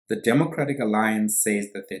The Democratic Alliance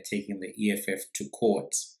says that they're taking the EFF to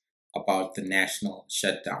court about the national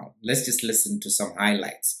shutdown. Let's just listen to some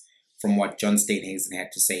highlights from what John Steenhuisen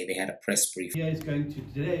had to say. They had a press briefing. The DA is going to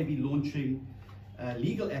today be launching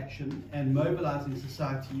legal action and mobilizing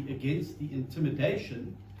society against the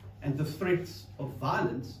intimidation and the threats of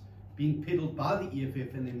violence being peddled by the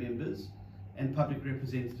EFF and their members and public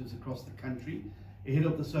representatives across the country ahead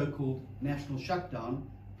of the so-called national shutdown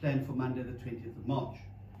planned for Monday the 20th of March.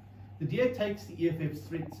 The DA takes the EFF's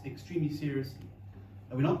threats extremely seriously,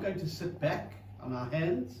 and we're not going to sit back on our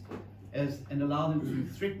hands and allow them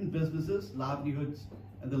to threaten businesses, livelihoods,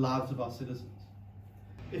 and the lives of our citizens.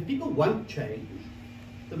 If people want change,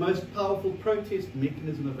 the most powerful protest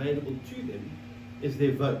mechanism available to them is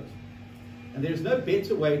their vote. And there is no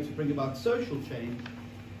better way to bring about social change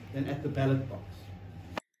than at the ballot box.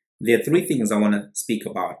 There are three things I want to speak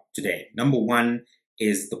about today. Number one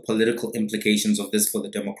is the political implications of this for the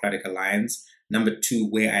Democratic Alliance. Number two,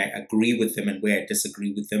 where I agree with them and where I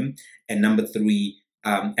disagree with them. And number three,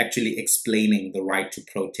 actually explaining the right to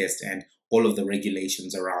protest and all of the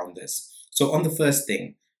regulations around this. So on the first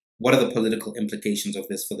thing, what are the political implications of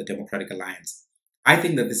this for the Democratic Alliance? I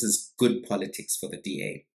think that this is good politics for the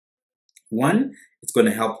DA. One, it's going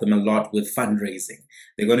to help them a lot with fundraising.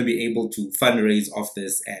 They're going to be able to fundraise off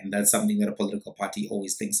this, and that's something that a political party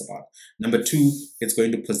always thinks about. Number two, it's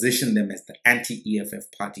going to position them as the anti-EFF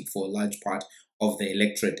party for a large part of the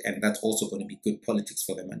electorate, and that's also going to be good politics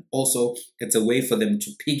for them. And also, it's a way for them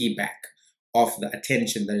to piggyback off the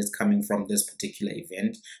attention that is coming from this particular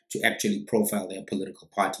event to actually profile their political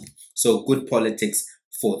party. So good politics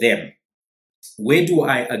for them. Where do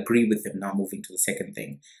I agree with them now? Moving to the second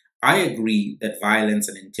thing. I agree that violence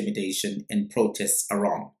and intimidation in protests are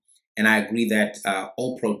wrong. And I agree that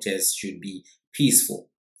all protests should be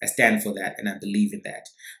peaceful. I stand for that and I believe in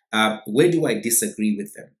that. Where do I disagree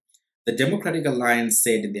with them? The Democratic Alliance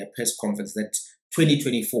said in their press conference that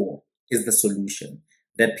 2024 is the solution,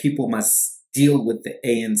 that people must deal with the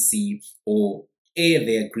ANC or air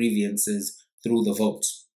their grievances through the vote.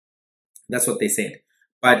 That's what they said.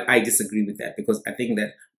 But I disagree with that because I think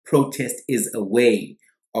that protest is a way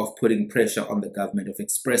of putting pressure on the government, of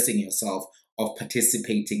expressing yourself, of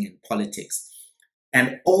participating in politics.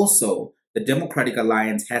 And also, the Democratic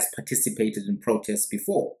Alliance has participated in protests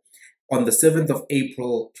before. On the 7th of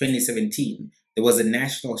April 2017, there was a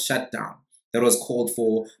national shutdown that was called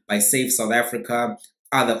for by Save South Africa,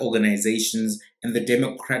 other organizations, and the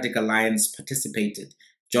Democratic Alliance participated.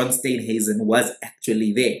 John Steenhuisen was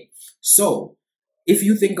actually there. So, if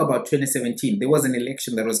you think about 2017, there was an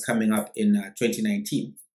election that was coming up in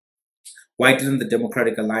 2019. Why didn't the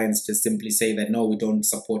Democratic Alliance just simply say that, no, we don't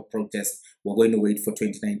support protests, we're going to wait for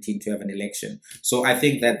 2019 to have an election? So I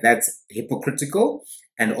think that that's hypocritical,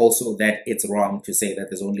 and also that it's wrong to say that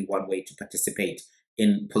there's only one way to participate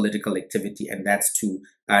in political activity, and that's to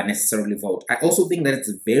necessarily vote. I also think that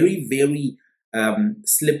it's very, very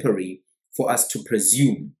slippery for us to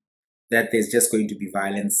presume that there's just going to be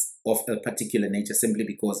violence of a particular nature simply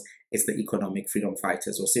because it's the economic freedom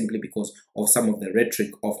fighters, or simply because of some of the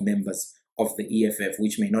rhetoric of members of the EFF,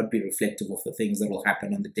 which may not be reflective of the things that will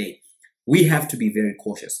happen on the day. We have to be very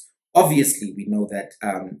cautious. Obviously, we know that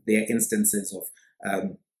there are instances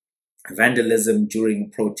of vandalism during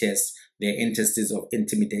protests, there are instances of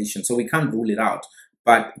intimidation, so we can't rule it out,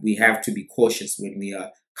 but we have to be cautious when we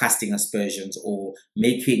are casting aspersions or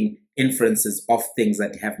making inferences of things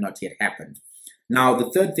that have not yet happened. Now, the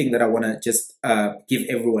third thing that I want to just give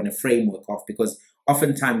everyone a framework of, because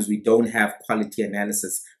oftentimes we don't have quality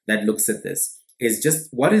analysis that looks at this, is just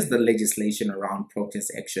what is the legislation around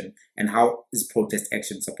protest action and how is protest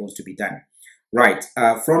action supposed to be done? Right,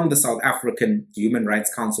 from the South African Human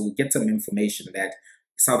Rights Council, we get some information that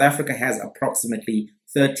South Africa has approximately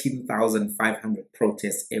 13,500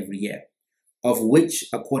 protests every year, of which,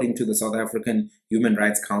 according to the South African Human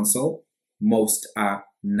Rights Council, most are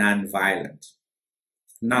non-violent.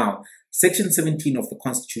 Now, Section 17 of the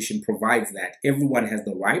Constitution provides that everyone has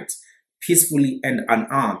the right, peacefully and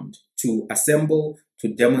unarmed, to assemble,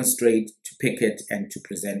 to demonstrate, to picket, and to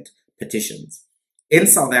present petitions. In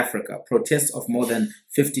South Africa, protests of more than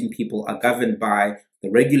 15 people are governed by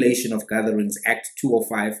the Regulation of Gatherings Act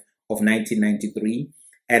 205 of 1993,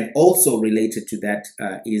 and also related to that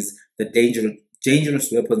is the Dangerous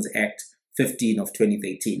Weapons Act 15 of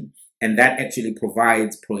 2013. And that actually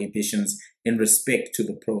provides prohibitions in respect to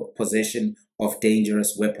the possession of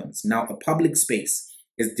dangerous weapons. Now, a public space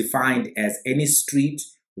is defined as any street,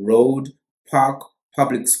 road, park,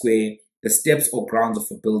 public square, the steps or grounds of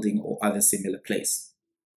a building or other similar place.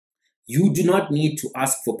 You do not need to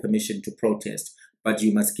ask for permission to protest, but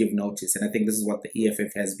you must give notice. And I think this is what the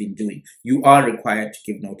EFF has been doing. You are required to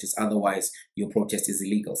give notice, otherwise your protest is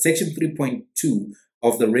illegal. Section 3.2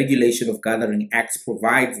 of the Regulation of Gathering Acts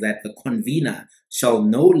provides that the convener shall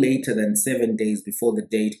no later than 7 days before the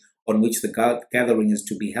date on which the gathering is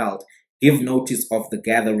to be held give notice of the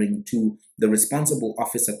gathering to the responsible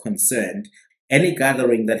officer concerned. Any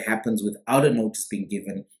gathering that happens without a notice being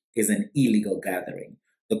given is an illegal gathering.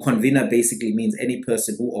 The convener basically means any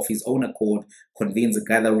person who of his own accord convenes a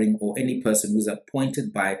gathering, or any person who is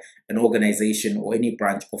appointed by an organization or any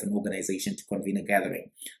branch of an organization to convene a gathering.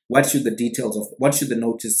 What should the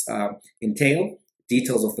notice entail?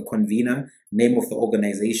 Details of the convener, name of the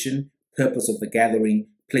organization, purpose of the gathering,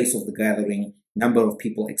 place of the gathering, number of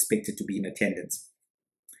people expected to be in attendance.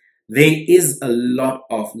 There is a lot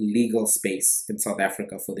of legal space in South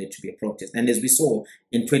Africa for there to be a protest. And as we saw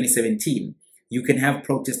in 2017, you can have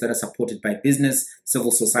protests that are supported by business,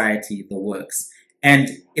 civil society, the works. And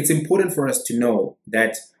it's important for us to know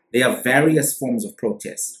that there are various forms of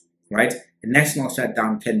protest, right? A national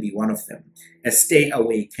shutdown can be one of them. A stay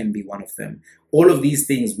away can be one of them. All of these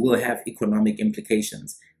things will have economic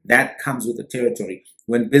implications. That comes with the territory.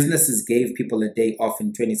 When businesses gave people a day off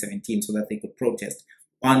in 2017 so that they could protest,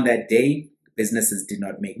 on that day, businesses did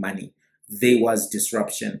not make money. There was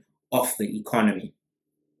disruption of the economy.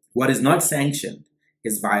 What is not sanctioned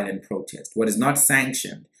is violent protest. What is not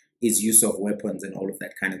sanctioned is use of weapons and all of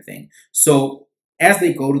that kind of thing. So as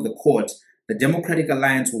they go to the court, the Democratic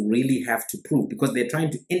Alliance will really have to prove, because they're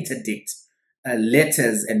trying to interdict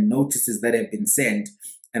letters and notices that have been sent,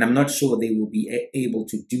 and I'm not sure they will be able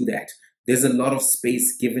to do that. There's a lot of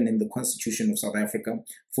space given in the Constitution of South Africa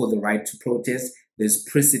for the right to protest. There's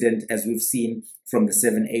precedent, as we've seen from the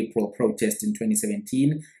 7 April protest in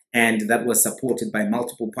 2017, and that was supported by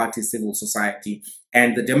multiple parties, civil society,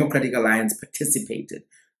 and the Democratic Alliance participated.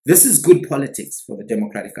 This is good politics for the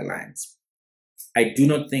Democratic Alliance. I do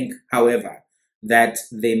not think, however, that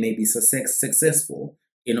they may be successful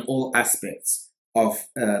in all aspects of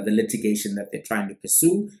the litigation that they're trying to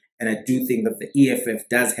pursue. And I do think that the EFF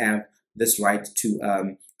does have this right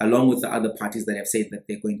to, along with the other parties that have said that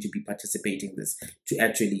they're going to be participating in this, to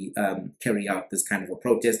actually carry out this kind of a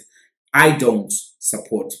protest. I don't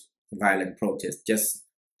support violent protest, just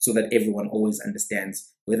so that everyone always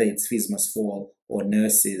understands, whether it's Fees Must Fall or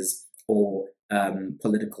nurses or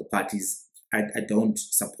political parties. I don't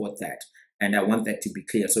support that. And I want that to be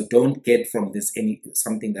clear. So don't get from this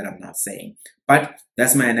something that I'm not saying. But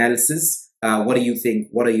that's my analysis. What do you think?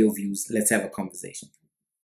 What are your views? Let's have a conversation.